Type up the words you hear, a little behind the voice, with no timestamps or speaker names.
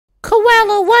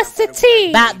Cruella, what's the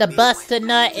tea? About to bust a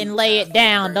nut and lay it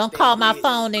down. Don't call my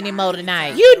phone anymore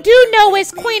tonight. You do know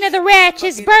it's Queen of the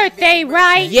Ratchet's birthday,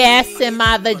 right? Yes, and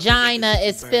my vagina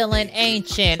is feeling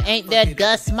ancient. Ain't there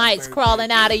dust mites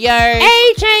crawling out of yours?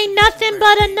 Age ain't nothing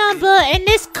but a number, and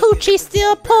this coochie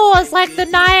still pours like the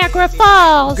Niagara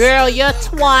Falls. Girl, your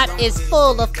twat is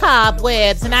full of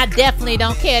cobwebs, and I definitely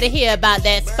don't care to hear about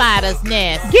that spider's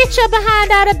nest. Get your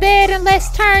behind out of bed and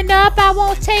let's turn up. I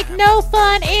won't take no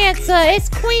fun answer. It's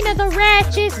Queen of the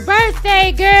Ratchet's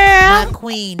birthday, girl. My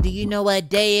queen, do you know what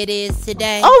day it is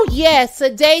today? Oh yes, a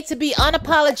day to be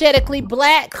unapologetically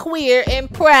black, queer,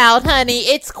 and proud, honey.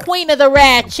 It's Queen of the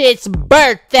Ratchet's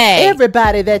birthday.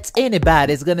 Everybody that's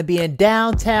anybody is gonna be in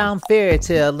downtown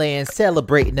Fairytale Land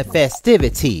celebrating the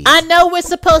festivities. I know we're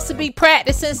supposed to be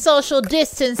practicing social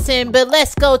distancing, but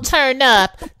let's go turn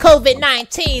up.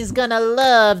 COVID-19's gonna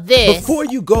love this. Before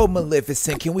you go,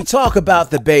 Maleficent, can we talk about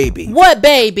the baby? What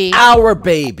baby? Our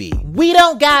baby. We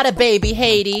don't got a baby,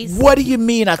 Hades. What do you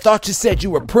mean? I thought you said you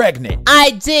were pregnant.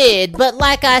 I did, but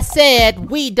like I said,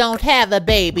 we don't have a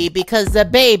baby because the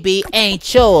baby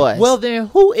ain't yours. Well then,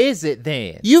 who is it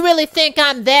then? You really think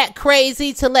I'm that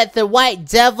crazy to let the white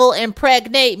devil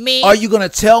impregnate me? Are you gonna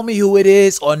tell me who it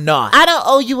is or not? I don't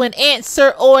owe you an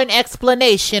answer or an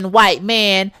explanation, white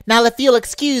man. Now if you'll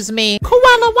excuse me.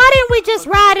 Cruella, why didn't we just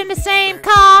ride in the same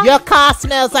car? Your car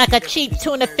smells like a cheap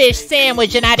tuna fish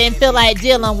sandwich and I didn't feel like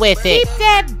dealing with it. Keep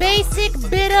that basic,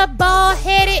 bitter,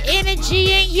 bald-headed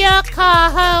energy in your car,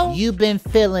 ho. You've been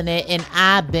feeling it and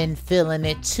I've been feeling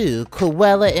it too.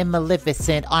 Cruella and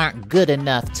Maleficent aren't good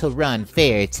enough to run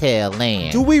Fairytale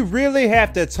Land. Do we really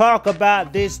have to talk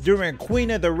about this during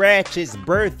Queen of the Ratchet's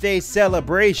birthday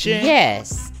celebration?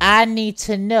 Yes, I need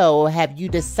to know, have you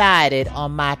decided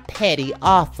on my petty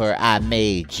offer I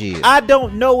made you? I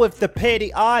don't know if the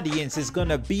petty audience is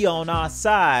gonna be on our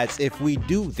sides if we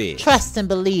do this. Trust and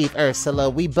believe, Ursula,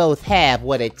 we both have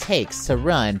what it takes to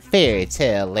run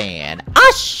Fairytale Land.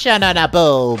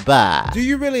 Ashana-na-boba. Do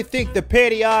you really think the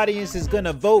petty audience is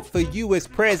gonna vote for you as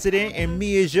president and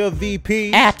me as your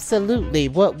VP? Absolutely.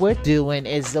 What we're doing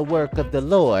is the work of the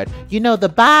Lord. You know, the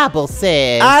Bible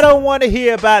says... I don't want to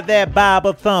hear about that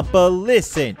Bible thumper.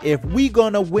 Listen, if we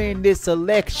gonna win this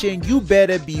election, you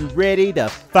better be ready to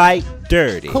fight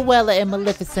dirty. Cruella and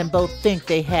Maleficent both think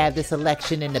they have this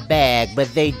election in the bag, but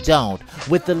they don't.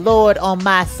 With the Lord on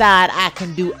my side, I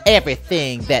can do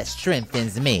everything that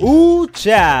strengthens me. Ooh,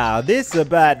 child, this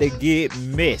about to get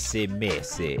messy,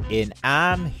 and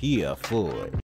I'm here for it.